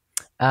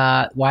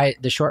 Why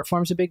the short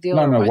form's a big deal?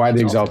 No. Why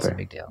the Exalte? Is a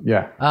big deal?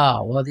 Yeah.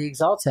 Oh, well, the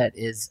Exaltet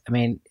is, I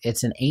mean,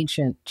 it's an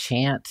ancient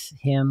chant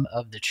hymn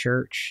of the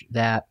church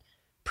that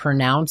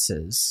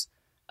pronounces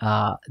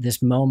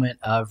this moment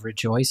of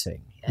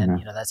rejoicing. And,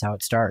 you know, that's how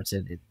it starts.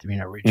 It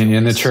rejoice.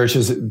 And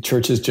the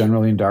churches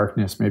generally in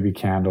darkness, maybe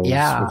candles.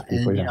 Yeah.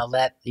 And,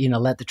 let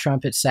the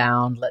trumpet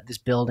sound, let this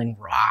building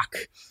rock,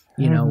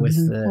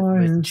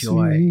 with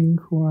joy.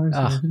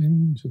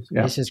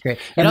 This is great.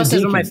 It also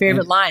is one of my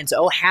favorite lines.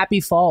 Oh, happy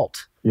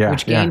fault,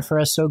 which gained for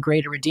us so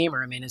great a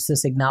Redeemer. I mean, it's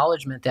this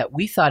acknowledgement that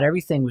we thought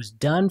everything was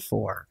done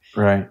for.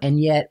 Right. And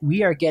yet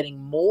we are getting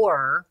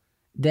more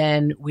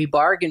than we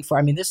bargained for.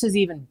 I mean, this is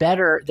even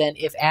better than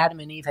if Adam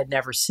and Eve had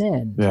never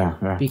sinned.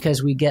 Yeah.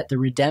 Because we get the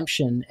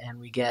redemption and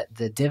we get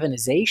the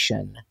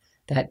divinization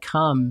that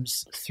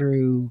comes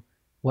through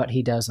what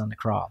he does on the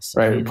cross.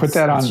 Right. I mean, put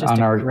that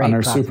on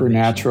our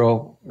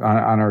supernatural,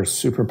 on our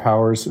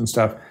superpowers and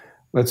stuff.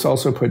 Let's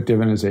also put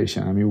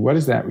divinization. I mean, what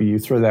is that? You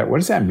throw that. What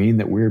does that mean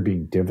that we're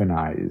being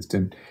divinized?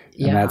 And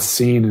that's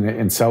seen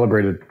and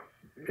celebrated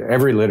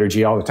every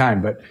liturgy all the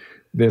time. But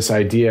this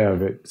idea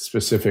of it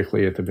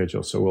specifically at the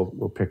vigil. So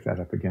we'll pick that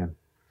up again.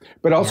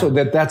 But also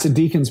that's a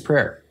deacon's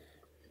prayer.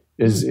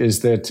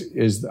 Is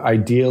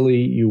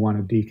ideally you want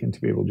a deacon to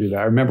be able to do that.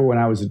 I remember when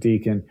I was a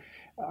deacon,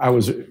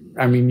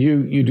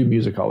 you do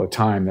music all the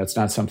time. That's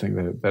not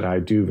something that I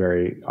do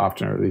very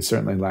often, or at least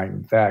certainly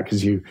like that,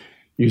 because you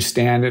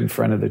stand in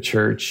front of the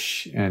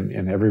church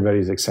and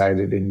everybody's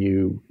excited and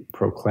you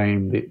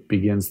proclaim that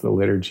begins the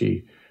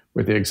liturgy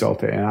with the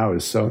Exultet. And I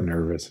was so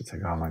nervous. It's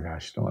like, oh my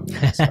gosh, don't let me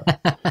mess up.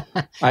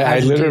 I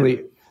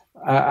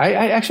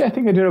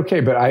think I did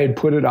okay, but I had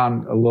put it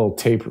on a little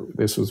tape.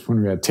 This was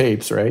when we had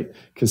tapes, right?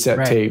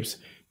 Cassette tapes.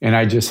 And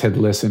I just had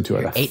listened to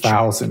it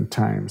 1,000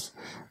 times,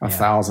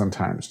 1,000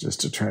 times just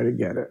to try to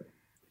get it.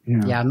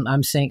 Yeah,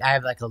 I'm saying I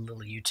have like a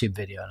little YouTube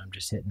video and I'm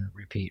just hitting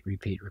repeat every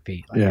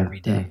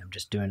day. I'm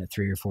just doing it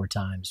 3 or 4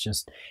 times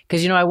just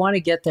because, I want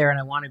to get there and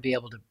I want to be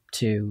able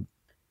to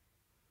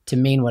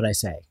mean what I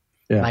say.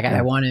 Yeah,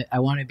 I want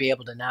to be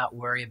able to not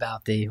worry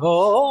about the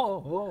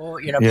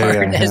part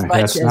as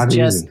much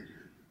as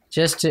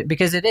just to,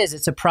 because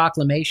it's a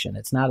proclamation.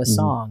 It's not a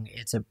song.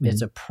 It's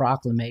a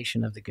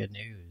proclamation of the good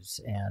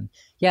news. And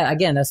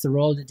again, that's the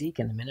role of the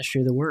deacon, the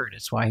ministry of the word.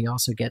 It's why he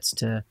also gets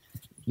to,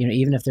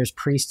 even if there's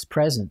priests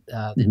present,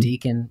 the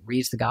deacon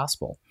reads the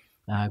gospel.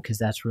 Because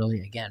that's really,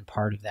 again,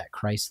 part of that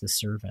Christ the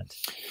servant.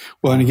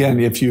 Well, and again,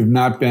 if you've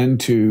not been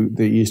to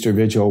the Easter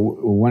Vigil,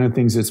 one of the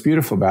things that's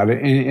beautiful about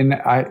it, and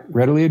I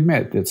readily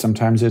admit that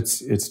sometimes it's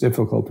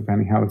difficult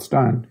depending how it's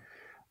done,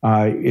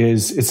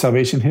 is it's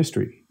salvation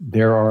history.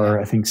 There are,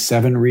 I think,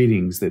 7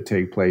 readings that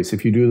take place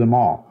if you do them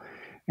all.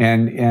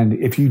 And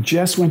if you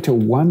just went to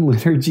one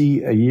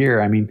liturgy a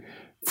year, I mean,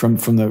 from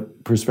the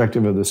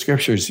perspective of the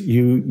scriptures,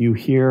 you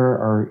hear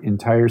our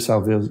entire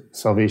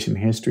salvation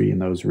history in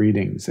those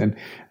readings. And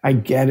I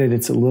get it,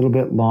 it's a little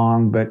bit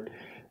long, but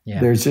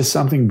there's just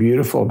something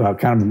beautiful about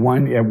kind of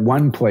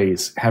one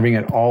place having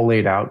it all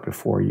laid out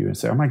before you and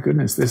say, oh my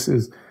goodness, this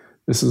is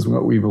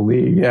what we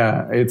believe.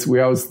 Yeah,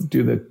 we always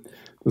do the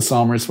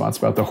psalm response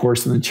about the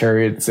horse and the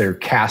chariots. They're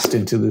cast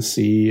into the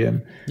sea,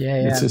 and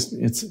it's just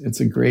it's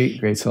a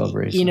great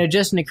celebration.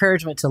 Just an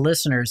encouragement to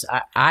listeners.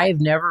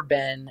 I've never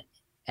been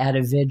at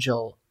a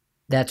vigil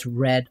that's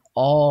read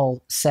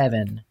all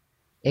 7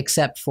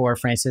 except for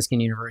Franciscan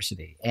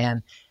University.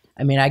 And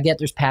I mean, I get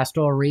there's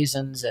pastoral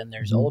reasons and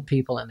there's old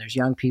people and there's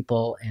young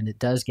people and it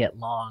does get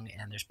long.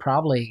 And there's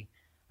probably,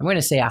 I'm going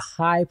to say a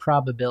high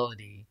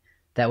probability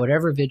that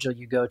whatever vigil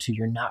you go to,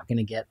 you're not going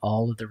to get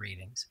all of the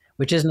readings,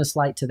 which isn't a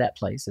slight to that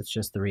place. It's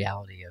just the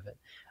reality of it.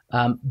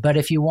 But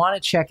if you want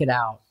to check it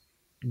out,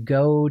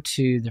 go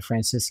to the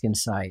Franciscan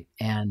site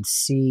and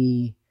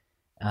see,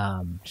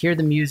 hear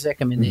the music.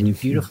 I mean, they do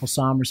beautiful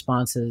psalm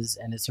responses,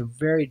 and it's a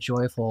very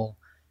joyful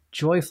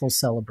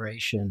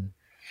celebration.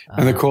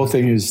 And the cool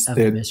thing is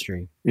that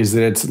mystery is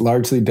that it's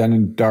largely done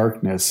in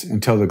darkness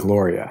until the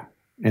Gloria,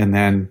 and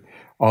then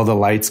all the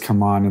lights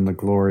come on in the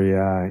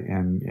Gloria,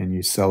 and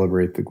you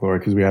celebrate the Gloria,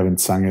 because we haven't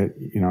sung it,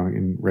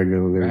 in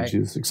regular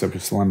liturgies except for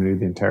Solemnity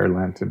the entire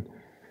Lent,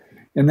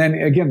 and then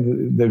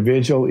again the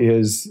vigil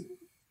is,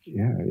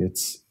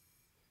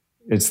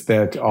 it's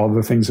that all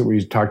the things that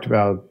we talked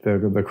about,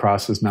 the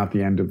cross is not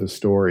the end of the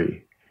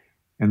story.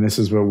 And this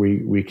is what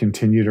we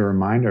continue to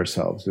remind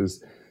ourselves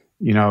is,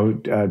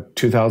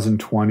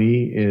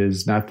 2020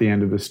 is not the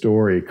end of the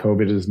story.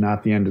 COVID is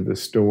not the end of the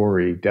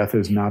story. Death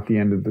is not the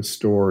end of the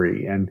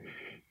story. And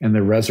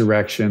the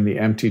resurrection, the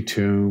empty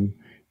tomb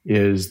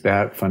is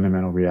that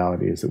fundamental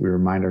reality, is that we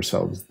remind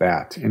ourselves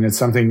that. And it's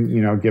something,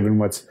 given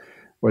what's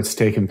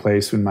taken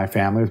place with my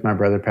family, with my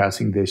brother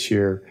passing this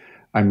year,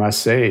 I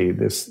must say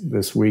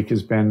this week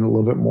has been a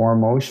little bit more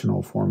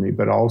emotional for me,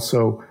 but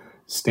also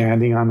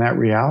standing on that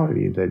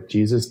reality that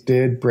Jesus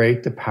did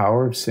break the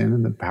power of sin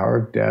and the power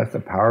of death,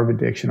 the power of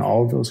addiction,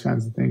 all of those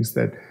kinds of things,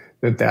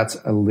 that's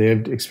a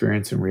lived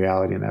experience and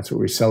reality. And that's what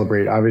we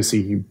celebrate,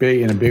 obviously,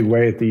 in a big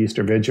way at the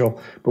Easter Vigil,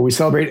 but we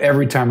celebrate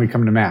every time we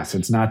come to Mass.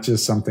 It's not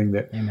just something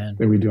that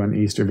we do on the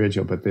Easter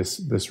Vigil, but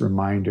this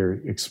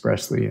reminder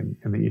expressly in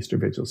the Easter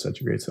Vigil is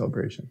such a great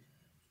celebration.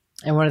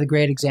 And one of the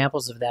great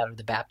examples of that are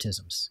the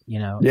baptisms,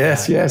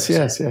 Yes.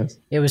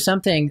 It was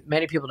something,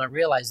 many people don't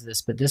realize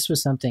this, but this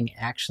was something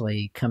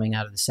actually coming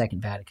out of the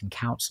Second Vatican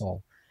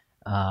Council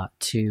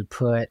to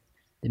put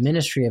the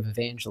ministry of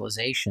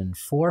evangelization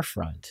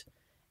forefront.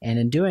 And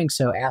in doing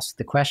so, ask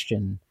the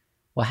question,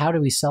 well, how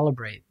do we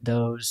celebrate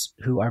those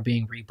who are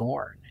being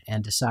reborn?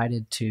 And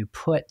decided to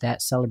put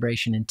that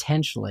celebration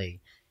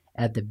intentionally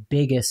at the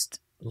biggest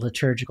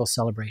liturgical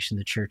celebration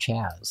the church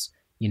has,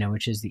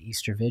 which is the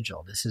Easter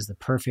Vigil. This is the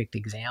perfect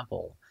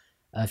example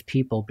of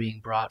people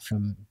being brought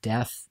from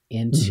death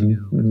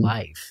into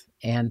life.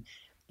 And,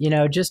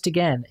 just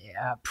again,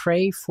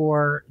 pray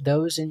for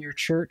those in your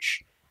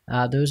church,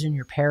 those in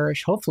your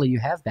parish. Hopefully you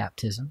have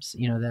baptisms,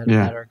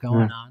 that are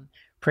going on.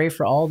 Pray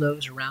for all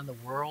those around the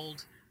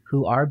world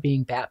who are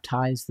being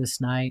baptized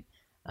this night,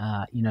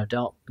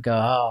 don't go,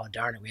 oh,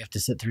 darn it, we have to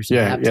sit through some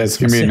baptism. Yeah, it's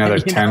going to be another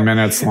 10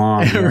 minutes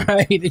long. Yeah.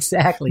 Right,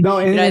 exactly. No,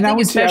 and I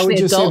think especially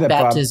adult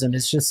baptism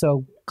is just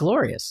so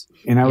glorious.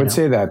 And I would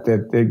say that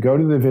they go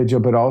to the vigil,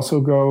 but also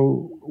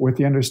go with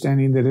the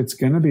understanding that it's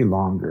going to be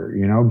longer.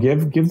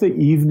 Give that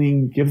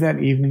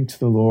evening to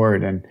the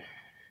Lord.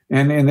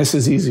 And this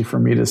is easy for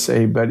me to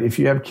say, but if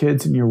you have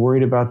kids and you're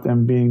worried about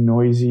them being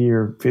noisy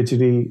or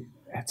fidgety,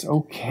 it's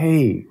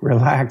okay.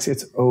 Relax.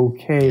 It's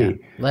okay. Yeah.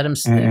 Let them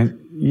sleep.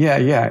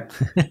 Yeah.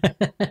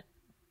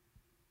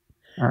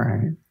 All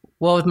right.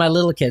 Well, with my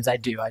little kids, I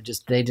do.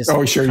 they just.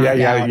 Oh, sure.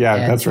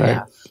 Yeah. That's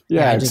right.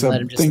 Yeah. I just let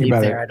them just think sleep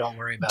about there. it. I don't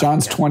worry about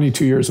John's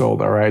 22 years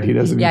old. All right. He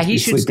doesn't need to be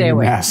sleeping in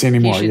mass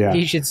anymore.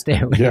 He should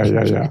stay away.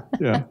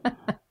 Yeah.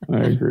 I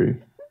agree.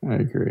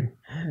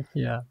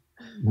 Yeah.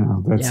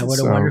 No, that's what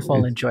a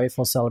wonderful and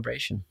joyful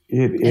celebration.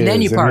 It is. And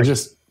then you party.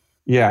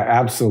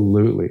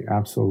 Absolutely.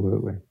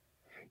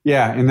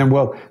 Yeah. And then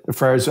the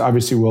friars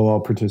obviously will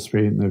all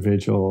participate in the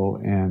vigil,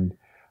 and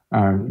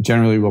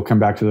generally we'll come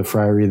back to the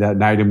friary that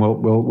night and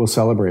we'll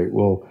celebrate.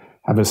 We'll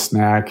have a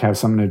snack, have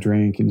something to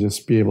drink, and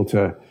just be able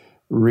to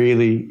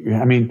really,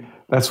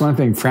 that's one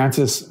thing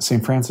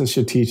St. Francis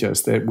should teach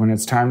us, that when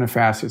it's time to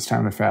fast, it's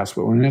time to fast.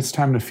 But when it's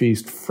time to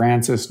feast,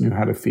 Francis knew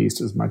how to feast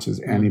as much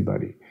as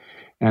anybody.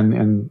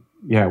 And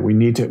we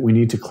need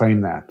to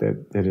claim that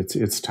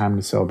it's time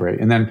to celebrate.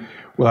 And then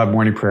we'll have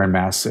morning prayer and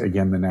mass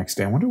again the next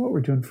day. I wonder what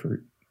we're doing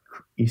for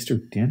Easter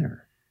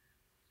dinner.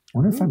 I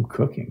wonder if I'm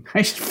cooking.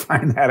 I should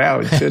find that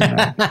out, shouldn't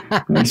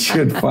I? I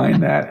should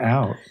find that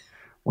out.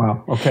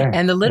 Wow. Okay.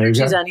 And the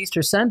liturgies on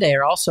Easter Sunday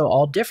are also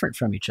all different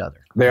from each other.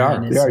 They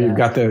are. You've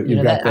got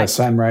the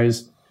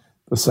sunrise.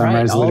 The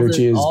sunrise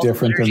liturgy is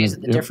different. The liturgies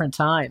at the different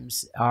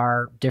times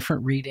are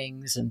different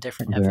readings and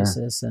different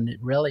emphasis, and it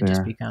really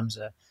just becomes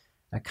a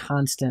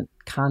constant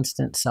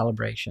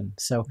celebration.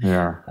 So,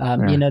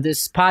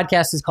 this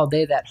podcast is called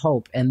They That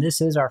Hope, and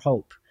this is our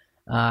hope.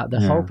 The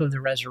hope of the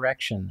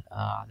resurrection,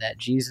 that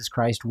Jesus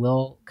Christ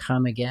will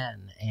come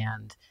again.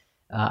 And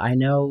I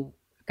know,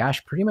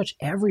 pretty much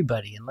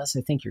everybody, unless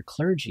I think you're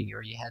clergy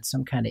or you had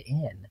some kind of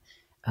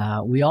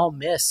we all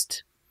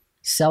missed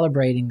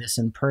celebrating this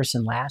in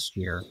person last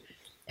year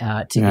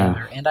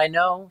together. And I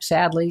know,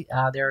 sadly,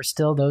 there are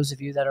still those of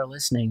you that are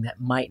listening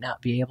that might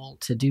not be able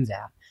to do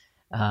that.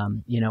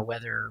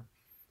 Whether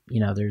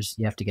you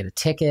have to get a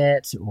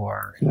ticket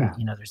or,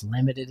 there's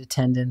limited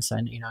attendance.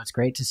 And, it's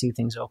great to see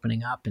things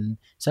opening up, and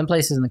some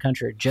places in the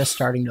country are just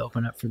starting to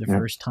open up for the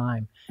first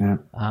time. Yeah.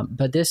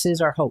 But this is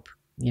our hope,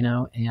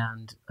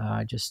 and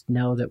just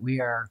know that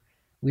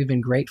we've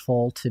been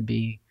grateful to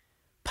be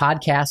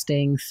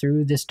podcasting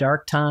through this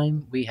dark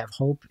time. We have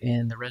hope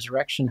in the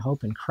resurrection,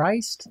 hope in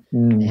Christ,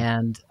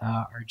 and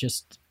are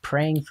just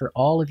praying for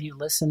all of you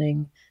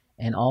listening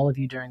and all of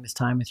you during this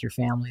time with your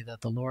family,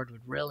 that the Lord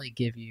would really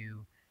give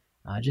you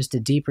just a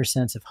deeper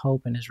sense of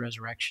hope in his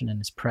resurrection and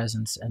his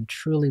presence, and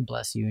truly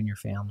bless you and your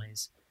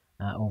families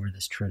over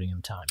this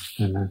Triduum time.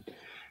 Amen.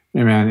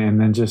 And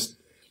then just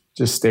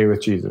stay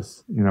with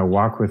Jesus.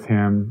 Walk with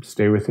him.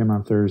 Stay with him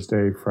on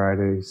Thursday,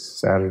 Friday,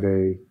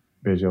 Saturday,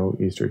 Vigil,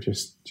 Easter.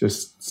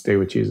 Just stay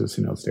with Jesus,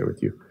 and he'll stay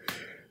with you.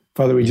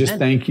 Father, we just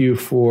thank you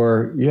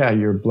for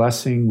your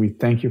blessing. We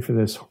thank you for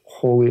this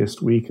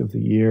holiest week of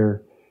the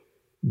year,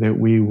 that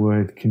we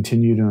would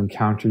continue to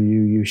encounter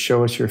you. You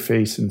show us your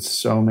face in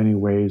so many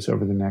ways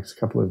over the next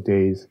couple of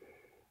days.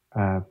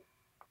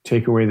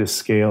 Take away the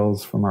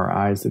scales from our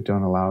eyes that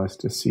don't allow us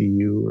to see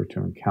you or to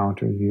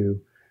encounter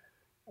you.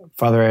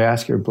 Father, I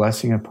ask your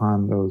blessing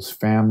upon those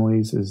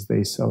families as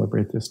they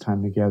celebrate this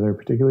time together,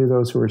 particularly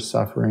those who are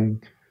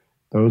suffering,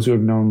 those who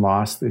have known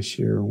loss this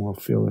year and will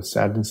feel the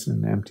sadness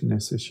and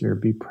emptiness this year.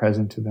 Be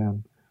present to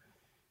them.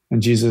 And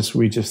Jesus,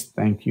 we just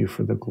thank you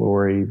for the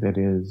glory that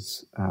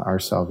is our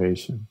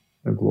salvation,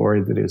 the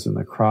glory that is in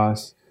the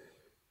cross,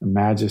 the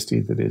majesty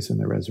that is in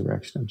the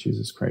resurrection of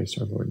Jesus Christ,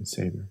 our Lord and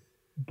Savior.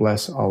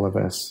 Bless all of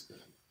us.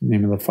 In the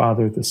name of the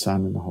Father, the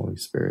Son, and the Holy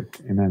Spirit.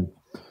 Amen.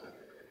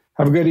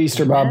 Have a good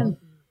Easter, Bob.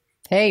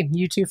 Hey,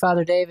 you too,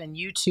 Father Dave, and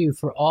you too,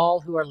 for all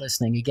who are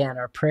listening. Again,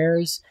 our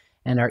prayers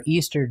and our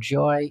Easter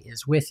joy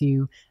is with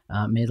you.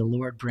 May the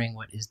Lord bring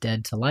what is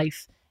dead to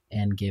life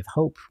and give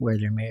hope where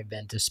there may have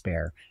been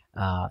despair.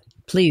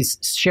 Please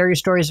share your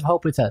stories of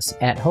hope with us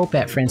at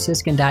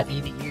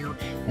hope@franciscan.edu.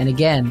 And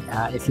again,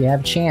 if you have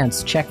a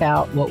chance, check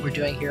out what we're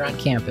doing here on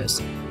campus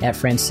at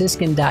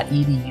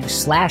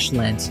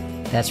franciscan.edu/Lent.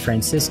 That's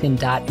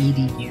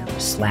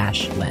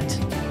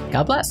franciscan.edu/Lent.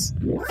 God bless.